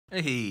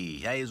Hey,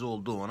 how you all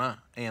doing, huh?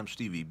 Hey, I'm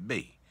Stevie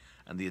B,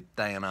 and the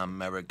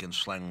Italian-American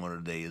slang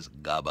word today is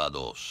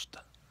GABBADOST.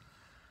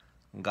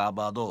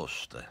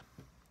 GABBADOST.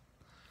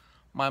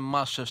 My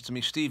ma says to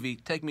me, Stevie,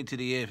 take me to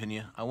the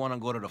avenue. I want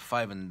to go to the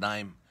Five and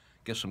Dime,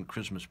 get some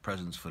Christmas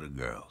presents for the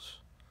girls.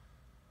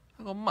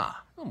 I go, Ma,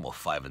 no more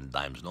Five and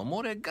Dimes no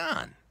more, they're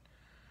gone.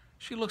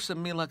 She looks at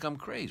me like I'm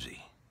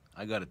crazy.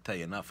 I gotta tell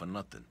you, not for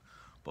nothing,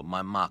 but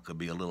my ma could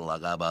be a little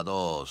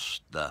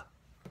GABBADOST.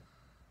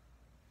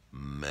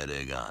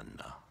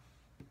 Americana.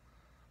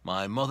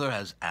 My mother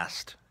has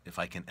asked if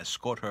I can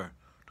escort her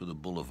to the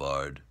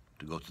boulevard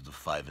to go to the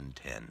 5 and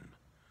 10.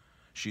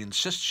 She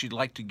insists she'd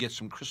like to get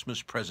some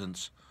Christmas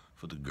presents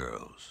for the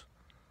girls.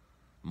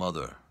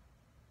 Mother,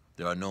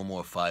 there are no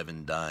more 5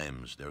 and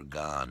Dimes. They're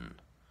gone.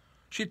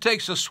 She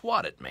takes a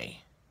swat at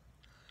me.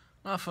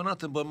 Not for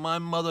nothing, but my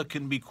mother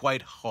can be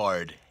quite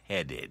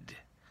hard-headed.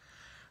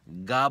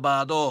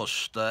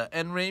 GABBADOST,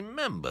 and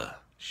remember,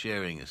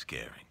 sharing is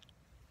caring.